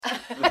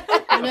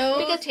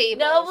No tables.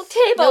 No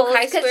tables. No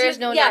chi-squares,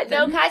 no nothing.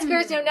 No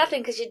chi-squares, no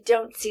nothing, because you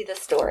don't see the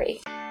story.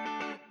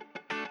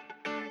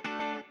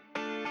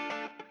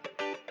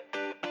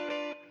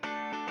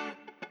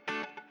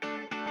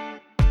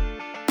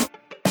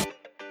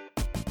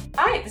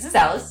 Hi, this is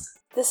Alice.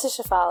 This is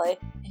Shafali.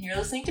 And you're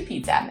listening to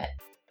Pizza Admit.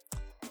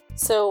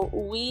 So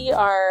we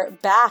are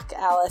back,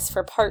 Alice,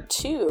 for part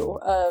 2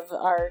 of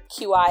our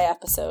QI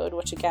episode,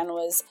 which again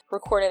was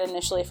recorded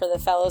initially for the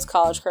Fellows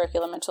College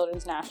Curriculum at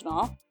Children's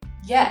National.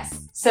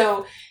 Yes.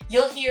 So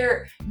you'll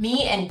hear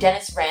me and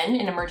Dennis Wren,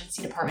 an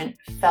emergency department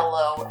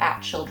fellow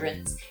at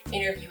Children's,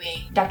 interviewing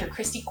Dr.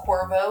 Christy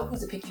Corvo,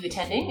 who's a PICU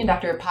attending, and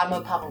Dr.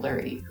 Padma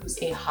Pavluri, who's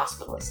a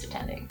hospitalist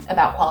attending,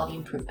 about quality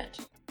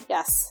improvement.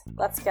 Yes,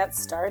 let's get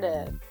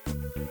started.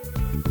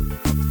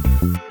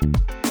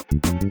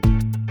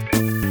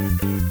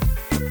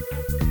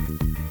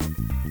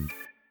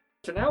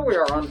 So now we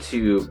are on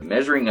to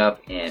measuring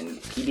up in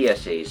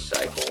PDSA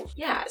cycles.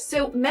 Yeah,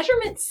 so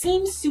measurement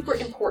seems super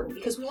important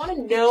because we want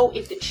to know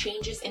if the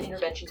changes and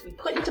interventions we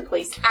put into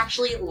place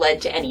actually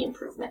led to any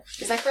improvement.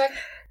 Is that correct?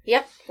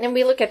 Yep. And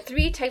we look at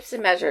 3 types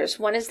of measures.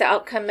 One is the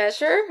outcome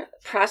measure,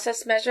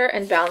 process measure,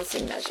 and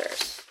balancing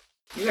measures.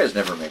 You guys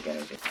never make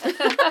anything.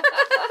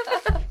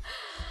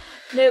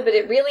 No, but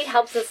it really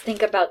helps us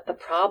think about the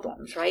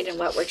problems, right? And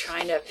what we're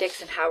trying to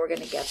fix and how we're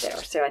going to get there.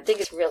 So I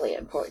think it's really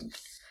important.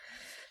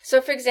 So,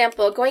 for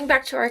example, going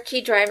back to our key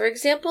driver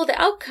example, the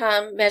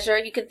outcome measure,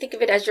 you can think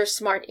of it as your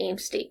SMART aim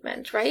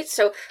statement, right?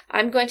 So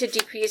I'm going to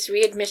decrease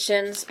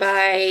readmissions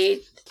by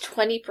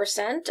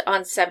 20%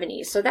 on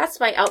 70. So that's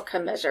my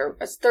outcome measure,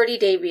 it's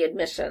 30-day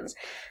readmissions.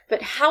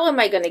 But how am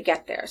I going to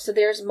get there? So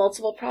there's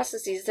multiple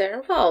processes that are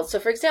involved. So,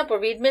 for example,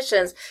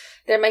 readmissions,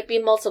 there might be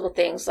multiple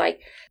things like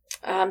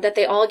that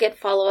they all get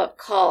follow-up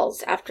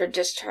calls after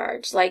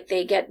discharge, like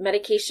they get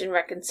medication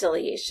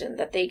reconciliation,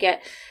 that they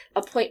get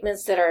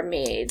appointments that are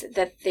made,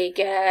 that they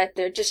get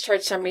their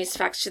discharge summaries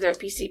faxed to their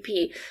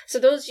PCP. So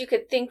those you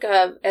could think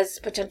of as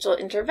potential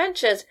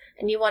interventions,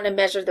 and you want to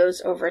measure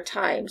those over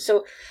time.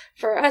 So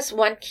for us,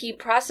 one key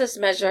process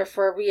measure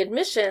for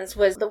readmissions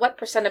was what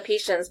percent of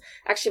patients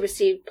actually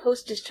received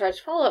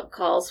post-discharge follow-up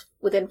calls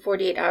within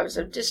 48 hours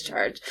of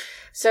discharge.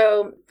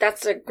 So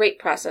that's a great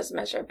process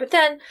measure. But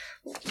then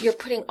you're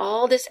putting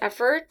all this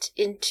effort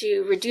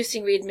into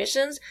reducing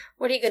readmissions.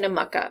 What are you going to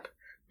muck up?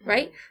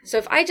 Right? So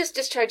if I just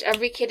discharge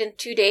every kid in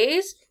 2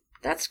 days,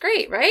 that's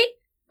great, right?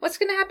 What's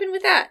going to happen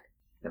with that?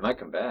 They might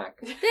come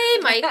back.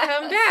 They might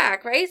come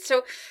back, right?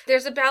 So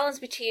there's a balance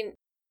between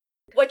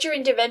what your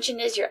intervention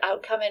is, your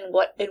outcome, and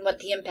what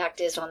the impact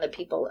is on the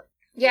people.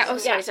 Yeah. Oh,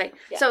 sorry.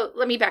 Yeah. So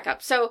let me back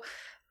up. So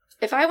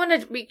if I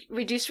want to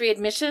reduce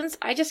readmissions,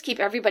 I just keep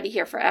everybody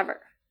here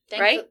forever.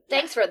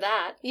 Thanks for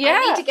that.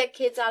 Yeah. I need to get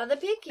kids out of the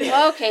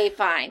PICU. Okay,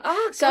 fine.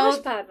 Oh, so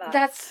gosh, Padma.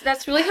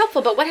 that's really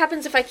helpful. But what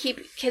happens if I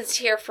keep kids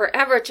here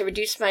forever to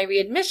reduce my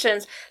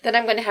readmissions? Then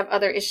I'm going to have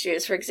other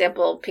issues. For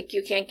example,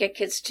 PICU can't get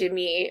kids to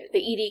me. The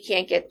ED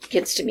can't get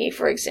kids to me,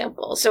 for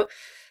example. So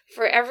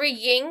for every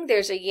yin,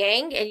 there's a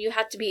yang, and you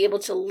have to be able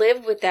to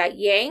live with that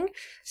yang.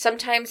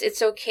 Sometimes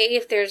it's okay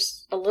if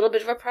there's a little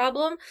bit of a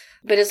problem,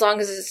 but as long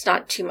as it's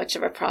not too much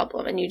of a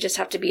problem, and you just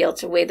have to be able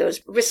to weigh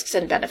those risks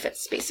and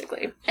benefits,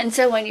 basically. And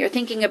so when you're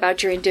thinking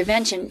about your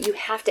intervention, you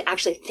have to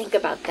actually think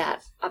about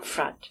that up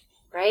front,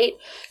 right?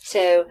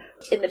 So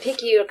in the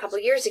PICU a couple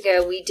of years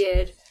ago, we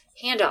did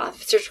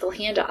surgical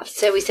handoff.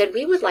 So we said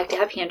we would like to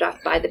have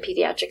handoff by the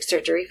pediatric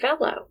surgery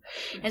fellow.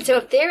 And so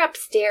if they're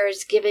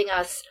upstairs giving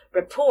us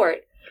report,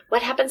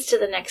 what happens to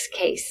the next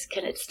case?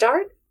 Can it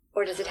start,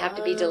 or does it have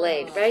to be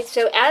delayed, right?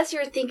 So as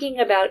you're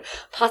thinking about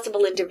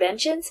possible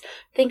interventions,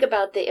 think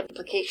about the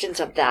implications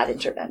of that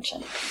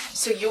intervention.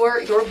 So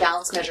your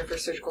balance measure for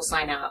surgical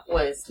sign-out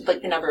was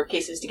like the number of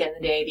cases to get in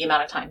the day, the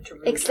amount of time to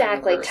room.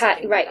 Exactly.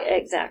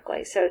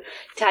 Exactly. So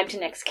time to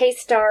next case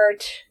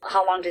start,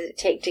 how long does it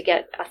take to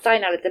get a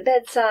sign-out at the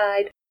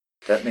bedside?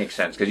 That makes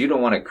sense, because you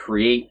don't want to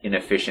create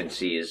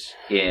inefficiencies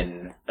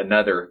in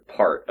another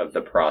part of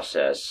the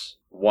process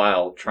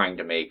while trying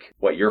to make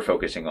what you're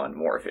focusing on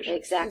more efficient.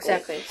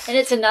 Exactly. And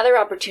it's another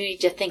opportunity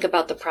to think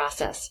about the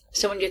process.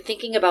 So when you're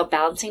thinking about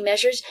balancing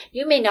measures,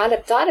 you may not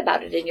have thought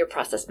about it in your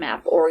process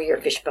map or your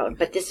fishbone,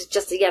 but this is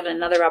just, again,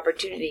 another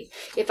opportunity.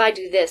 If I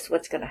do this,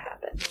 what's going to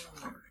happen?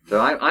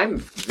 So I'm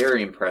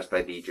very impressed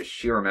by the just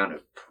sheer amount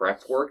of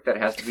prep work that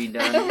has to be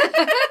done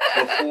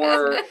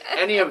before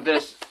any of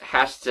this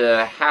has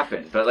to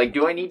happen. But like,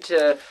 do I need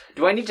to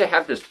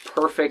have this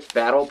perfect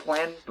battle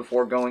plan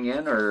before going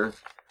in, or?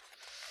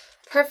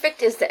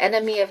 Perfect is the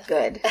enemy of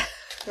good,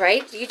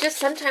 right? You just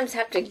sometimes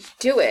have to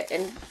do it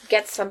and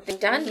get something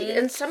done. Mm-hmm.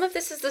 And some of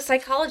this is the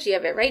psychology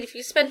of it, right? If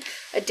you spend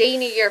a day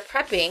and a year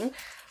prepping,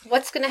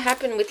 what's going to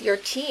happen with your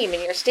team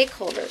and your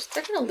stakeholders?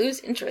 They're going to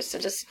lose interest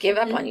and just give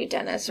up on you,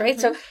 Dennis, right?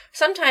 Mm-hmm. So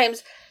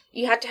sometimes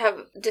you have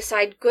to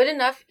decide good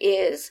enough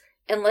is,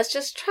 and let's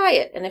just try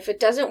it. And if it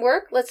doesn't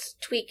work, let's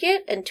tweak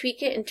it and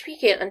tweak it and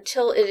tweak it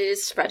until it is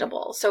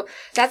spreadable. So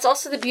that's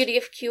also the beauty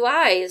of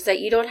QI, is that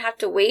you don't have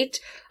to wait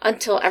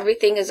until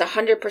everything is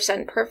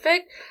 100%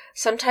 perfect.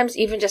 Sometimes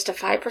even just a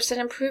 5%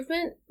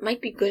 improvement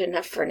might be good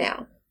enough for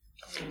now.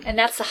 And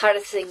that's the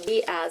hardest thing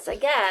we, as,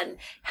 again,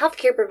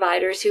 healthcare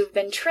providers who've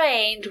been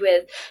trained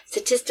with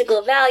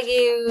statistical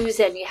values,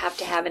 and you have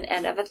to have an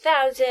N of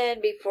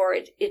 1,000 before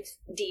it's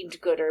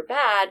deemed good or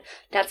bad.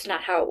 That's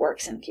not how it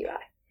works in QI.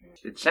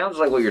 It sounds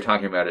like what you're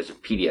talking about is a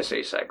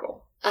PDSA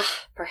cycle.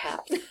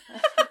 Perhaps.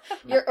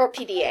 Or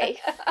PDA.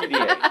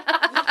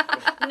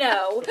 PDA.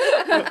 No.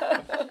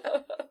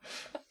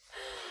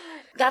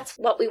 That's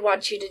what we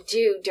want you to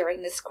do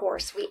during this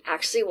course. We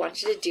actually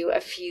want you to do a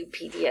few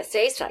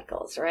PDSA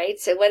cycles, right?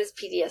 So what is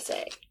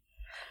PDSA?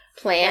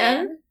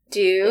 Plan,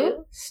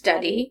 do,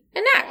 study,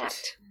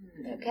 enact.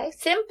 Okay,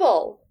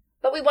 simple.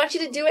 But we want you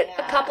to do it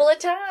a couple of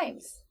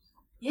times.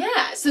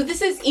 Yeah, so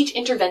this is each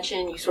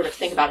intervention you sort of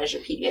think about as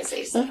your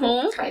PDSA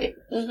cycle, right?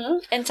 Mm-hmm.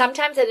 And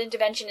sometimes that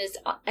intervention is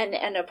an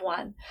N of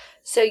 1.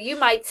 So you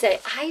might say,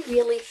 I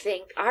really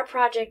think our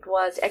project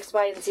was X,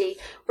 Y, and Z.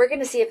 We're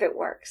going to see if it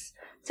works.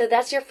 So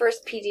that's your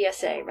first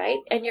PDSA, right?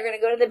 And you're going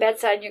to go to the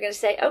bedside and you're going to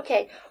say,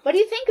 okay, what do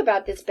you think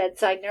about this,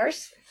 bedside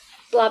nurse?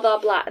 Blah, blah,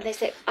 blah. And they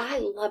say, I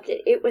loved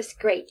it. It was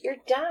great. You're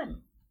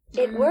done.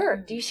 It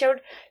worked. You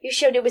showed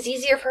it was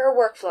easier for her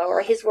workflow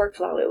or his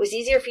workflow. It was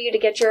easier for you to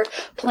get your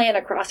plan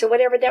across or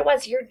whatever that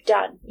was. You're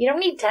done. You don't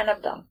need 10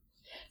 of them.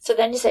 So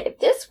then you say, if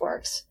this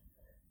works,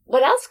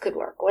 what else could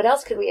work? What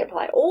else could we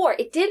apply? Or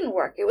it didn't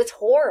work. It was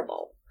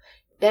horrible.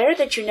 Better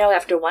that you know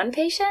after one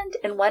patient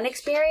and one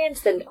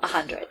experience than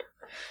 100.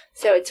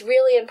 So it's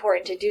really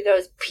important to do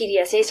those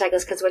PDSA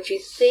cycles because what you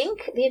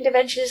think the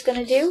intervention is going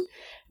to do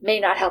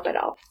may not help at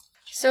all.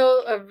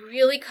 So a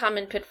really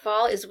common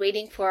pitfall is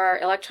waiting for our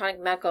electronic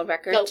medical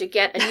record to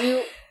get a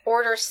new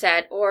order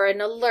set or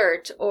an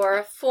alert or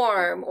a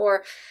form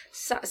or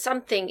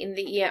something in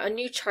the a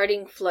new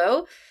charting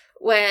flow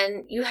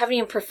when you haven't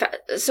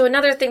even So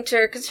another thing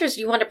to consider is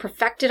you want to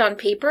perfect it on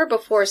paper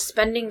before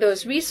spending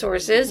those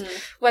resources,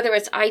 whether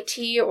it's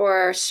IT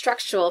or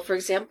structural, for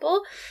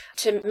example,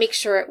 to make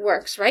sure it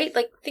works, right?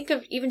 Like think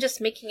of even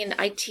just making an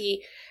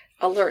IT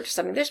alert or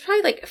something. There's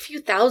probably like a few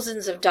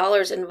thousands of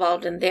dollars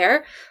involved in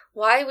there.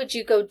 Why would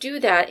you go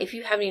do that if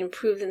you haven't even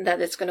proven that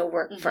it's going to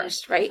work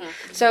first, right?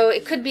 So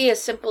it could be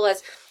as simple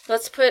as,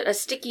 let's put a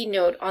sticky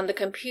note on the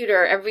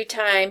computer every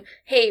time.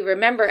 Hey,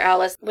 remember,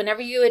 Alice, whenever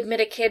you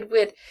admit a kid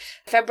with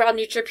febrile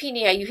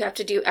neutropenia, you have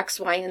to do X,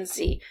 Y, and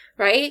Z,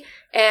 right?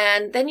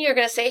 And then you're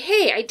going to say,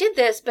 hey, I did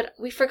this, but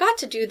we forgot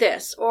to do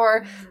this.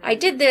 Or I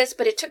did this,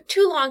 but it took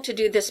too long to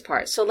do this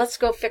part. So let's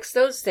go fix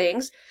those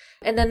things.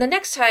 And then the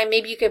next time,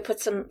 maybe you could put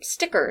some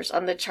stickers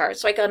on the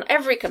charts, like on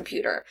every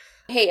computer.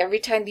 Hey, every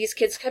time these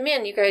kids come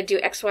in, you got to do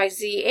X, Y,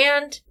 Z,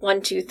 and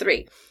 1, 2,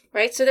 3,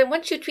 right? So then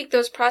once you tweak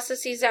those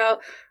processes out,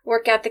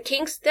 work out the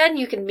kinks, then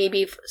you can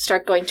maybe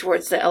start going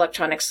towards the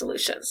electronic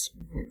solutions.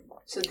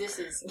 So this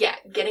is,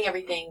 getting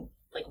everything,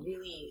 like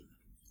really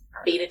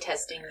beta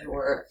testing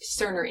your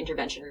Cerner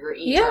intervention or your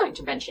EHR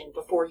intervention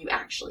before you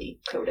actually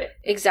code it.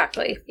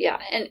 Exactly. Yeah,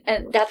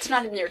 and that's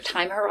not in your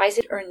time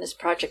horizon or in this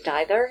project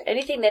either.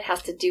 Anything that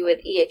has to do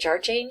with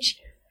EHR change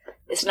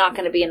is not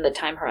going to be in the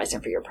time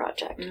horizon for your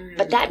project.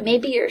 But that may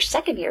be your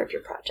second year of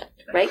your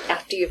project, right?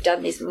 After you've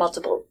done these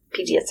multiple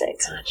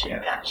PDSAs.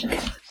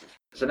 Gotcha.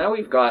 So now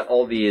we've got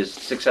all these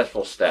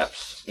successful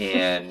steps,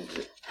 and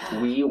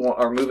we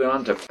are moving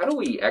on to how do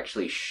we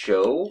actually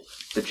show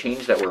the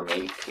change that we're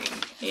making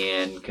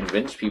and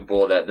convince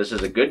people that this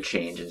is a good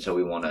change, and so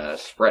we want to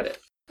spread it.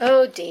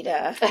 Oh,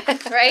 data,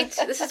 right?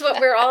 This is what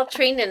we're all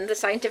trained in, the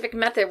scientific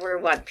method. We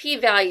want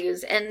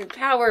p-values and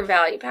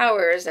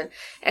powers and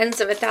n's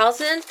of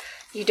 1,000.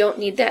 You don't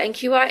need that in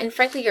QI, and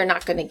frankly, you're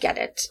not going to get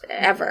it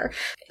ever.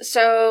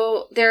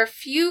 So there are a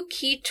few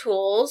key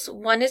tools.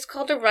 One is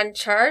called a run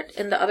chart,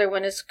 and the other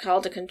one is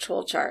called a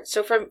control chart.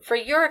 So for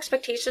your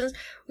expectations,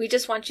 we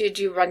just want you to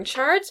do run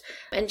charts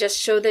and just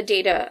show the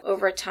data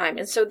over time.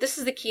 And so this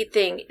is the key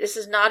thing. This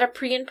is not a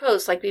pre and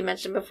post like we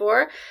mentioned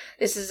before.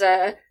 This is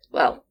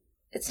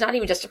it's not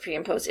even just a pre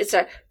and post. It's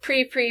a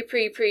pre.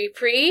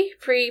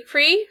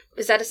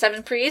 Is that a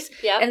 7 pre's?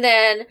 Yeah. And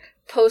then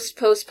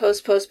post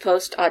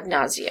ad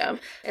nauseum.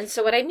 And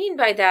so what I mean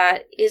by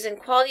that is in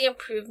quality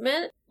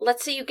improvement,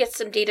 let's say you get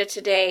some data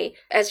today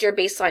as your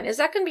baseline. Is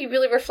that going to be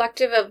really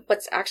reflective of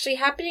what's actually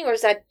happening, or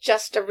is that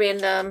just a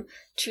random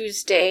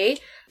Tuesday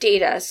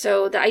data?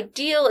 So the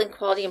ideal in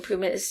quality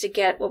improvement is to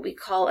get what we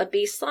call a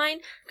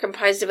baseline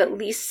comprised of at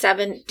least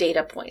 7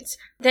 data points.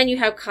 Then you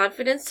have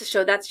confidence to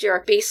show that's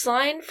your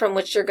baseline from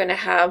which you're going to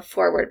have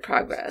forward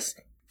progress.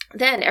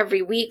 Then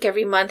every week,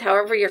 every month,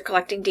 however you're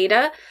collecting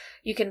data,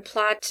 you can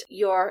plot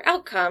your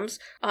outcomes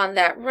on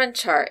that run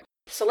chart.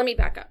 So let me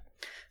back up.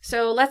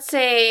 So let's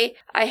say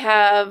I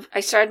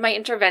started my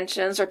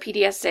interventions or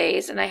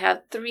PDSAs and I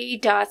have 3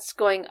 dots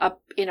going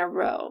up in a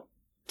row.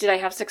 Did I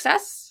have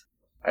success?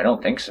 I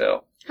don't think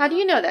so. How do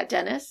you know that,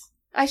 Dennis?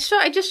 I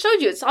just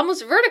showed you. It's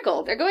almost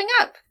vertical. They're going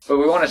up. But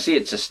we want to see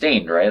it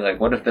sustained, right? Like,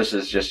 what if this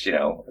is just,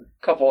 a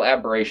couple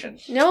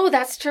aberrations? No,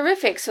 that's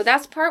terrific. So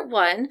that's part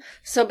one.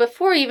 So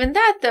before even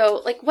that,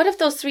 though, like, what if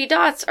those 3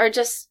 dots are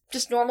just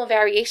normal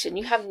variation?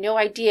 You have no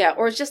idea.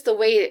 Or it's just the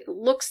way it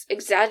looks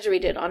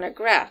exaggerated on a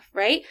graph,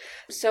 right?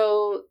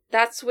 So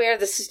that's where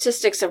the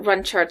statistics of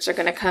run charts are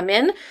going to come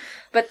in.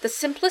 But the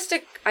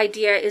simplistic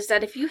idea is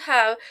that if you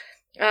have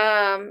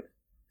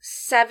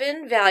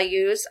 7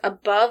 values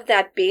above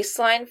that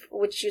baseline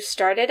which you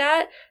started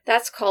at,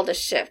 that's called a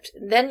shift.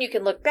 Then you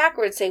can look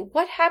backward and say,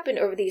 what happened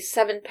over these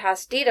 7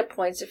 past data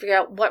points to figure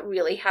out what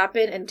really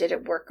happened and did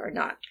it work or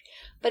not.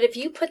 But if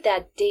you put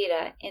that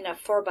data in a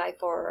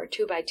 4x4 or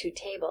 2x2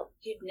 table,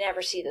 you'd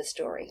never see the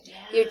story.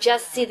 Yeah. You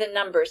just see the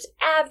numbers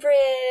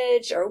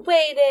average or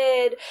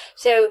weighted.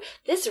 So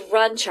this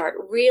run chart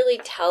really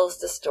tells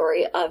the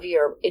story of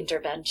your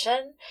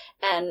intervention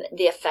and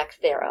the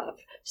effect thereof.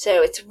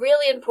 So it's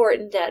really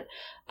important that,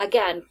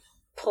 again,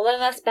 pulling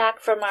us back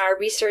from our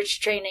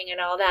research training and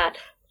all that,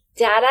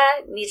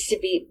 data needs to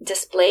be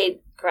displayed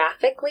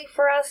graphically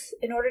for us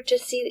in order to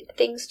see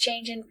things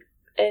change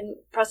in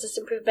process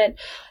improvement.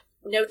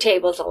 No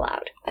tables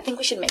allowed. I think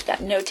we should make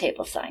that no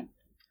table sign.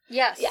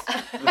 Yes. Yeah.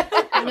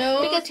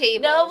 No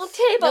tables. No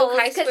tables. No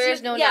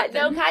chi-squares, no nothing.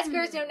 No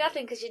chi-squares, no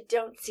nothing, because you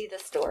don't see the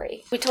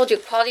story. We told you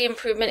quality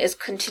improvement is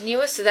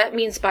continuous, so that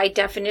means by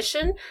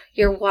definition,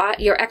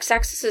 your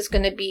x-axis is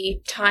going to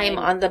be time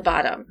on the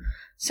bottom.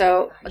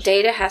 So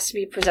data has to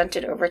be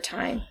presented over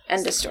time.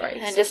 End of story.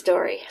 End of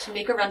story. To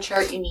make a run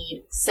chart, you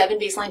need 7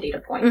 baseline data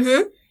points.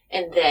 Mm-hmm.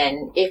 And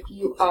then if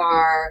you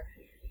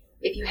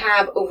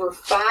have over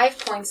 5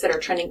 points that are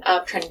trending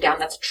up, trending down,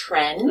 that's a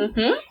trend.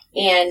 Mm-hmm.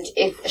 And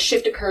if a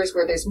shift occurs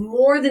where there's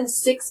more than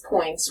 6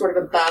 points sort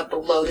of above,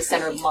 below the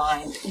center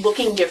line,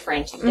 looking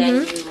different,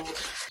 then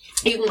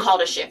you can call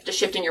it a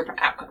shift in your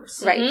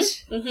outcomes. Right.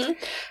 Mm-hmm.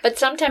 But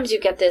sometimes you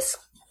get this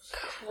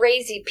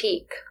crazy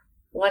peak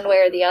one way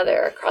or the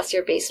other across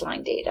your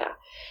baseline data.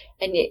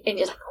 And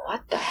you're like,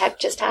 what the heck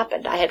just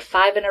happened? I had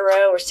 5 in a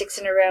row or 6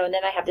 in a row, and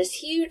then I have this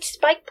huge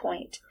spike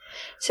point.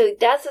 So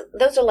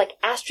those are like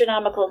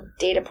astronomical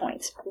data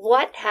points.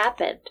 What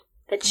happened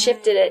that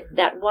shifted it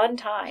that one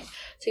time?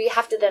 So you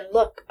have to then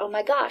look, oh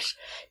my gosh,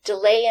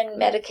 delay in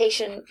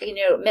medication,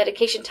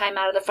 medication time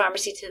out of the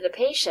pharmacy to the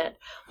patient.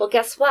 Well,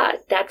 guess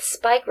what? That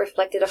spike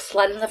reflected a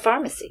flood in the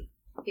pharmacy.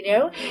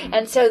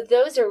 And so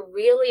those are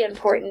really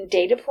important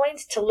data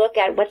points to look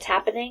at what's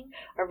happening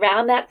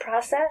around that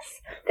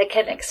process that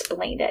can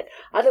explain it.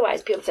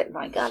 Otherwise, people say,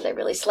 my God, they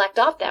really slacked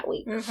off that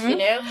week,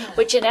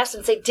 which in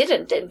essence they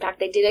didn't. In fact,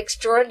 they did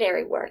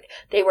extraordinary work.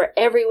 They were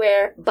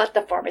everywhere but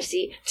the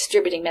pharmacy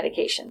distributing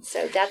medications.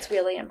 So that's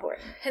really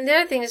important. And the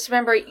other thing is,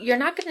 remember, you're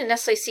not going to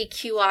necessarily see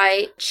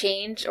QI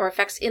change or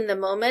effects in the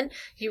moment.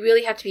 You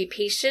really have to be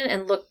patient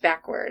and look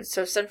backwards.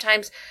 So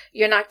sometimes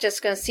you're not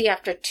just going to see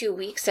after 2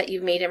 weeks that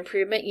you've made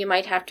improvement. You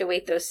might have to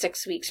wait those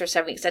 6 weeks or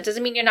 7 weeks. That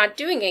doesn't mean you're not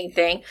doing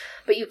anything,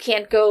 but you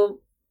can't go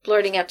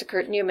blurting out to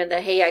Kurt Newman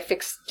that, hey, I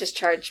fixed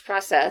discharge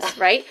process,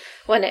 right?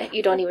 When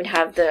you don't even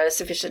have the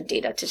sufficient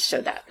data to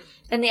show that.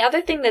 And the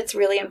other thing that's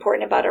really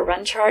important about a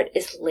run chart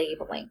is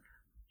labeling.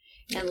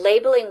 And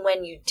labeling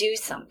when you do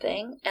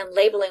something and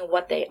labeling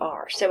what they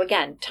are. So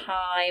again,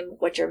 time,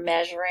 what you're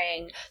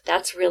measuring,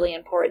 that's really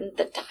important.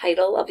 The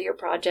title of your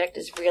project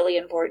is really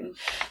important.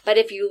 But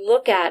if you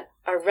look at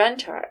a run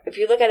chart, if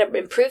you look at an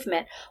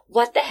improvement,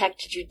 what the heck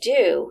did you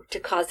do to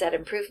cause that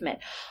improvement?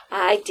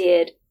 I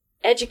did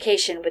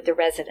education with the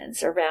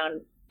residents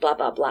around blah,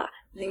 blah, blah.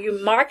 And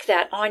you mark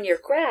that on your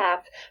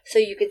graph so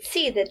you could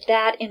see that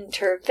that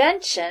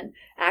intervention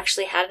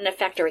actually had an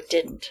effect or it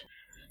didn't.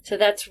 So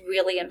that's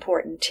really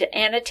important to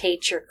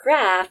annotate your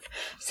graph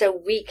so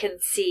we can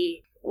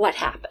see what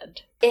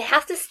happened. It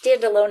has to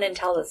stand alone and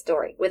tell the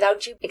story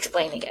without you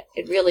explaining it.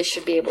 It really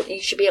should be able, you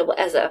should be able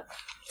as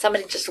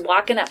somebody just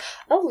walking up,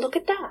 oh, look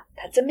at that.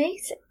 That's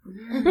amazing.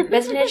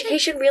 Resident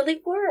education really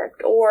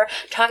worked. Or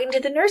talking to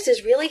the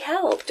nurses really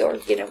helped. Or,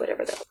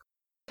 whatever that.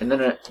 And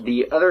then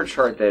the other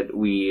chart that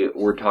we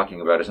were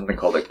talking about is something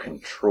called a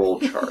control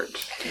chart.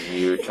 Can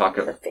you talk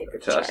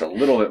to us a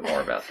little bit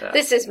more about that?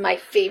 This is my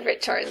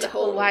favorite chart in the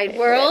whole wide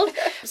world.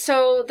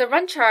 So the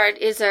run chart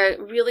is a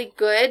really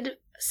good,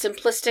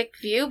 simplistic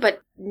view,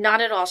 but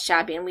not at all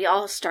shabby. And we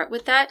all start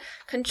with that.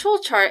 Control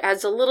chart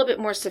adds a little bit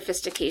more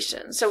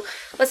sophistication. So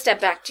let's step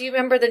back. Do you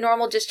remember the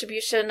normal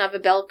distribution of a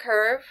bell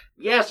curve?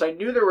 Yes, I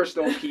knew there were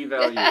still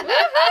p-values.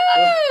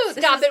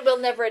 Stop it,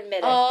 we'll never admit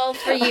it. All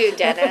for you,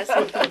 Dennis.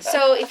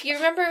 So if you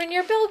remember in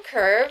your bell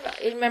curve,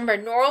 remember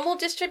normal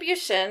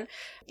distribution.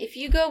 If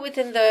you go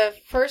within the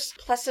first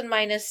plus and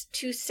minus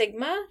 2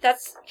 sigma,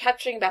 that's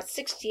capturing about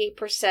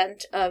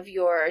 68% of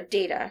your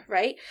data,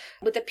 right?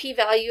 With a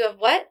p-value of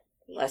what?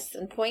 Less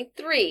than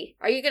 0.3.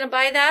 Are you going to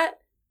buy that?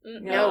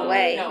 No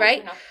way,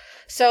 right? No.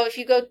 So if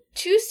you go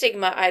 2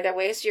 sigma either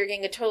way, so you're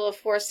getting a total of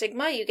 4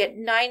 sigma, you get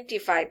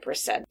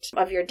 95%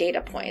 of your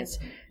data points.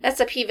 That's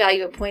a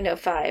p-value of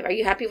 0.05. Are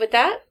you happy with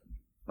that?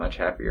 Much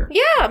happier.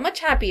 Yeah, much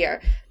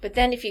happier. But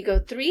then if you go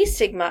 3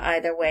 sigma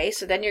either way,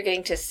 so then you're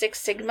getting to 6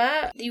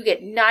 sigma, you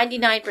get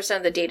 99%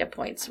 of the data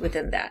points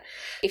within that.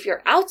 If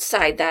you're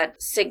outside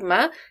that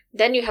sigma,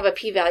 then you have a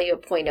p-value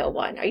of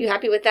 0.01. Are you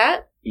happy with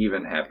that?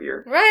 Even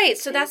happier. Right,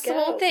 so that's the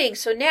whole thing.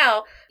 So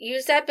now,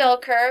 use that bell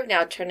curve,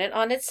 now turn it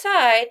on its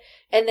side,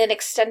 and then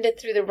extend it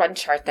through the run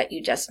chart that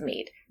you just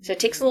made. So it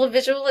takes a little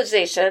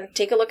visualization,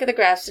 take a look at the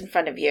graphs in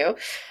front of you,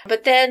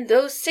 but then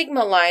those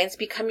sigma lines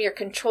become your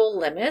control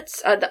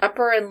limits, the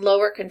upper and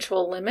lower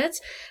control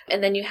limits,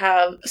 and then you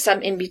have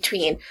some in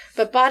between.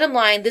 But bottom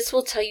line, this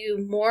will tell you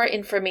more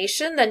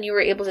information than you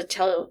were able to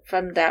tell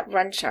from that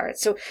run chart.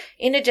 So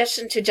in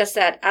addition to just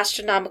that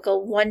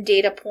astronomical 1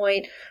 data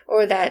point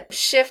or that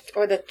shift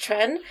or the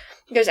trend,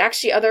 there's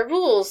actually other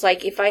rules,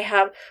 like if I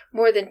have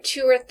more than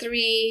 2 or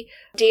 3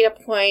 data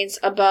points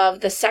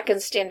above the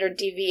second standard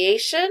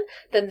deviation,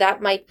 then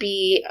that might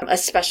be a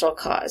special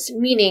cause,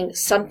 meaning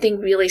something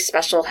really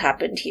special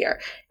happened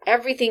here.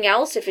 Everything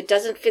else, if it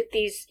doesn't fit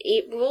these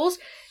 8 rules,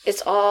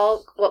 it's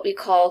all what we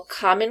call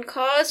common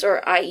cause,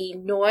 or i.e.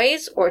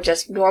 noise, or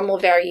just normal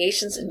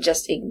variations, and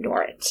just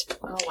ignore it.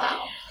 Oh,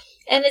 wow.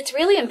 And it's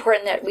really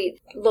important that we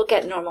look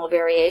at normal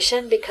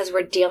variation because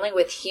we're dealing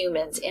with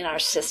humans in our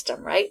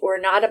system, right?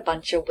 We're not a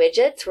bunch of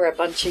widgets. We're a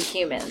bunch of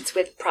humans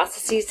with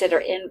processes that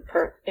are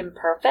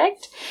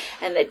imperfect,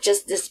 and that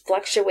just this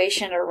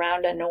fluctuation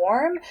around a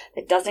norm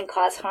that doesn't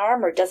cause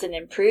harm or doesn't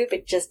improve,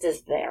 it just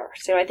is there.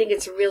 So I think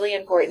it's really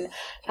important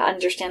to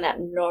understand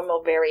that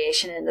normal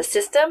variation in the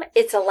system.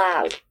 It's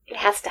allowed. It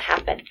has to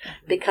happen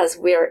because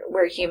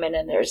we're human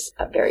and there's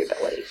a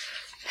variability.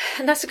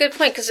 And that's a good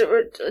point, because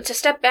to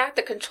step back,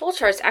 the control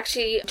charts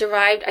actually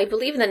derived, I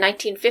believe, in the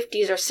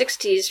 1950s or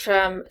 60s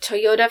from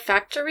Toyota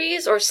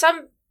factories or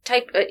some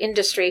type of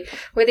industry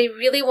where they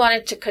really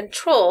wanted to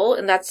control,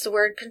 and that's the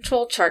word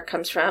control chart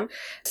comes from,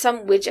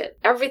 some widget.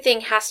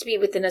 Everything has to be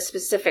within a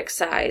specific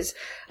size.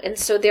 And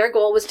so their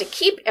goal was to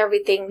keep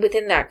everything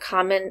within that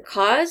common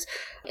cause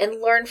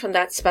and learn from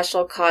that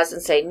special cause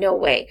and say, no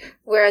way.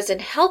 Whereas in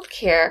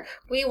healthcare,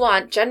 we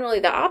want generally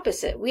the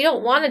opposite. We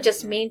don't want to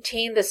just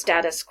maintain the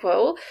status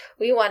quo.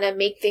 We want to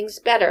make things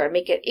better,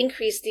 make it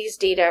increase these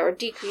data or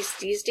decrease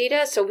these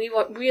data. So we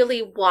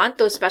really want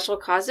those special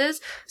causes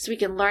so we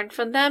can learn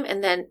from them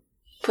and then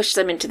push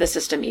them into the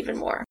system even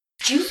more.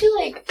 Do you feel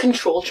like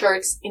control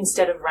charts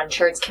instead of run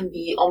charts can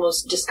be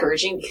almost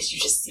discouraging because you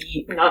just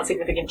see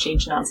non-significant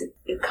change,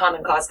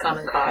 common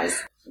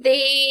cause?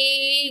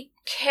 They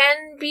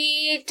can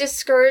be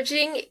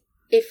discouraging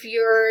if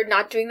you're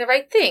not doing the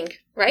right thing,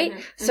 right?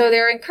 Mm-hmm. So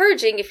they're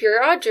encouraging if you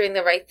are doing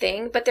the right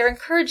thing, but they're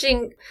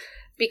encouraging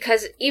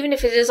because even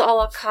if it is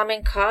all a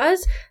common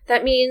cause,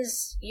 that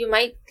means you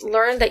might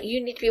learn that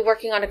you need to be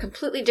working on a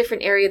completely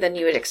different area than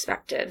you had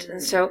expected. Mm-hmm.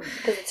 And so,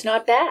 because it's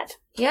not bad.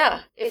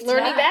 Yeah. It's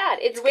learning bad.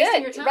 It's you're good.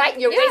 Wasting your time. Right.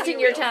 You're wasting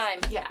your time.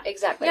 Yeah.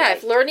 Exactly. Yeah. Right.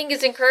 If learning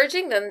is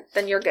encouraging,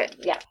 then you're good.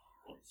 Yeah.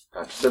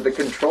 So the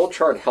control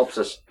chart helps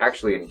us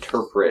actually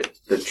interpret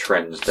the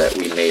trends that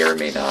we may or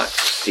may not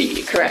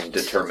see. Correct. And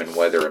determine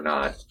whether or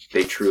not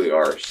they truly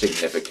are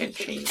significant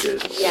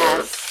changes Yes.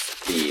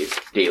 or the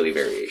daily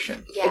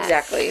variation. Yes.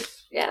 Exactly.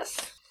 Yes.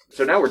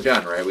 So now we're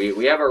done, right?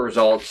 We have our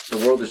results. The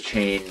world has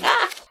changed.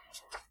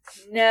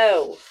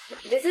 No.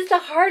 This is the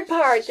hard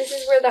part. This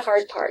is where the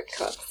hard part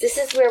comes. This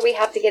is where we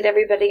have to get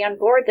everybody on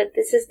board that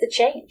this is the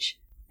change.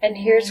 And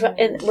here's what,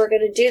 and we're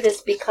going to do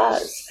this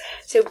because.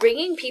 So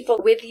bringing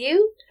people with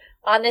you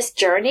on this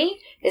journey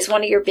is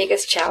one of your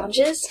biggest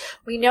challenges.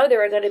 We know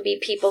there are going to be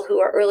people who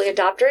are early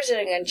adopters and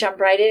are going to jump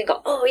right in and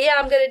go, oh yeah,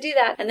 I'm going to do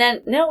that. And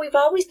then, no, we've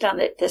always done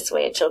it this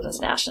way at Children's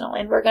National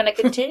and we're going to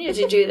continue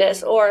to do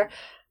this. Or,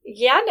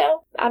 yeah,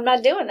 no, I'm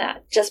not doing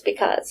that just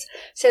because.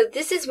 So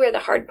this is where the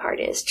hard part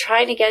is,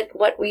 trying to get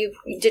what we've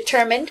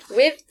determined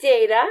with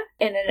data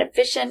in an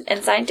efficient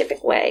and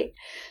scientific way,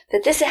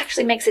 that this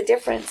actually makes a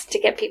difference to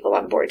get people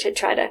on board to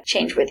try to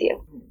change with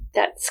you.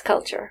 That's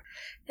culture.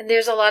 And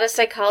there's a lot of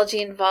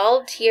psychology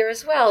involved here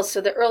as well.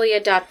 So the early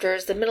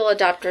adopters, the middle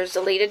adopters,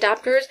 the late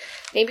adopters,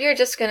 maybe you're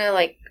just going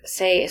to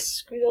say,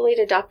 screw the late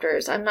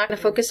adopters. I'm not going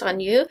to focus on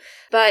you.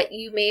 But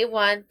you may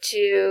want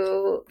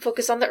to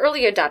focus on the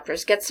early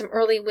adopters, get some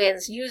early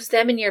wins, use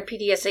them in your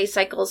PDSA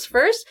cycles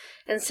first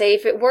and say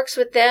if it works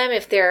with them,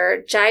 if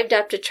they're jived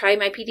up to try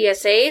my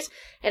PDSAs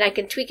and I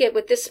can tweak it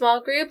with this small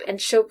group and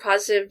show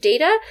positive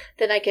data,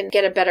 then I can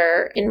get a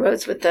better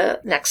inroads with the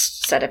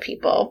next set of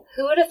people.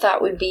 Who would have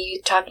thought we'd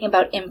be talking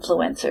about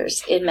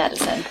influencers in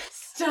medicine?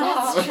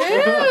 Stop. That's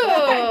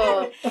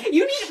true.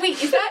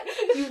 Is that,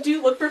 you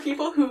do look for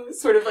people who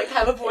sort of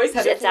have a voice?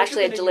 It's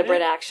actually a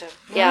deliberate action.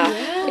 Yeah.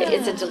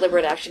 It's a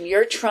deliberate action.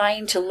 You're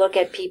trying to look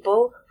at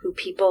people who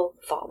people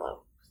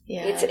follow.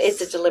 Yes.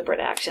 It's a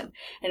deliberate action.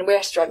 And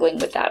we're struggling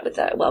with that, with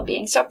the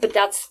well-being stuff. But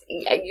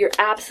you're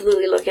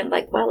absolutely looking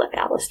well, if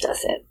Alice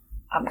does it,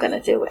 I'm going to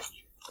do it.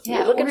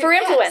 We're looking for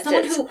influencers.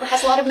 Someone who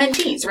has a lot of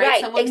mentees, right?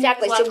 Right, Someone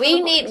exactly. who has a So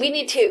lot of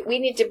we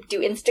need to do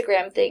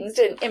Instagram things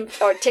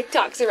or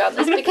TikToks around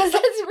this because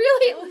that's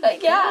really I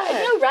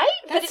know, right?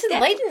 But That's it's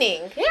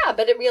enlightening. Yeah,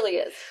 but it really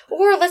is.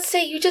 Or let's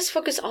say you just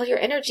focus all your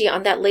energy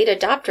on that late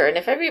adopter, and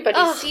if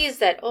everybody sees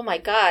that, oh my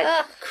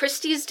God,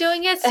 Christy's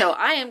doing it, so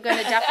I am going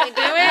to definitely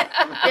do it,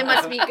 it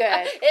must be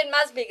good. It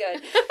must be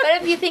good.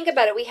 But if you think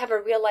about it, we have a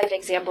real life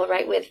example,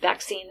 right, with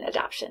vaccine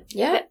adoption.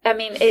 Yeah. I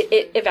mean,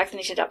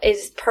 vaccination adoption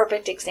is a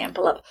perfect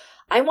example of,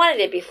 I wanted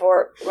it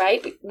before,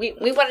 right? We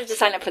wanted to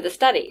sign up for the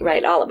study,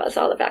 right? All of us,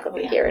 all the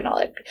faculty here and all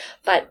that.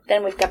 But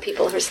then we've got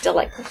people who are still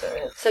like,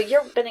 so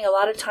you're spending a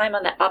lot of time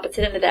on the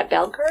opposite end of that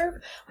bell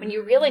curve when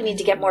you really need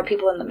to get more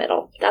people in the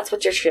middle. That's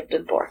what you're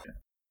shifting for.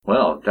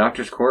 Well,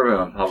 Drs.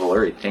 Corbo and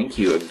Pavuluri, thank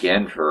you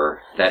again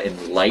for that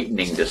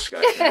enlightening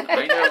discussion.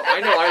 I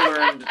know I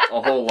learned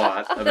a whole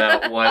lot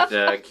about what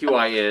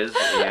QI is,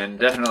 and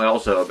definitely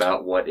also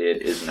about what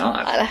it is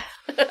not.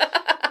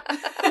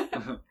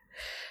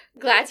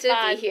 Glad to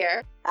be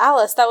here.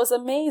 Alice, that was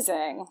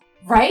amazing.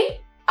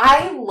 Right?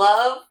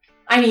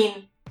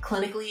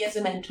 Clinically as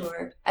a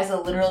mentor, as a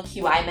literal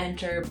QI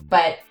mentor,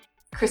 but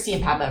Christy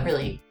and Padma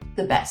really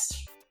the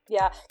best.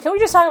 Yeah. Can we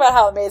just talk about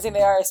how amazing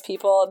they are as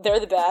people? They're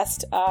the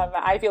best.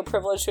 I feel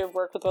privileged to have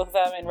worked with both of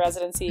them in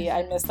residency.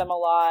 I miss them a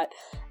lot.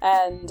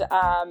 And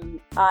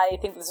I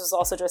think this was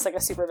also just like a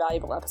super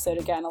valuable episode.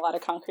 Again, a lot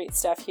of concrete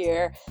stuff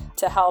here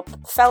to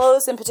help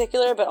fellows in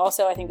particular, but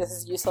also I think this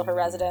is useful for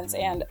residents.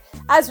 And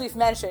as we've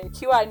mentioned,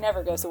 QI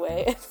never goes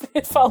away.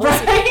 It follows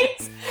right?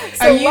 you.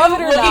 So are you love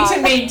it or looking not.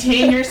 to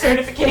maintain your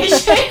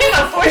certification?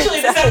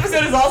 Unfortunately, this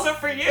episode is also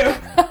for you.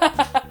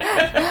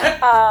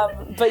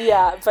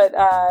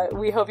 But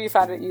we hope you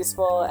found it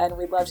useful, and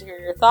we'd love to hear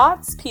your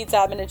thoughts.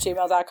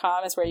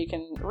 pedsadmin@gmail.com is where you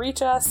can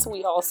reach us.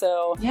 We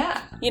also,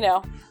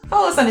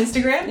 follow us on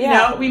Instagram.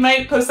 Yeah. We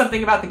might post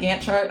something about the Gantt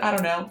chart. I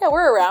don't know. Yeah,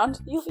 we're around.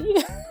 You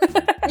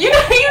You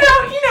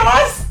know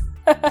us.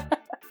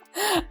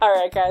 All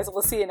right, guys.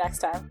 We'll see you next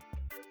time.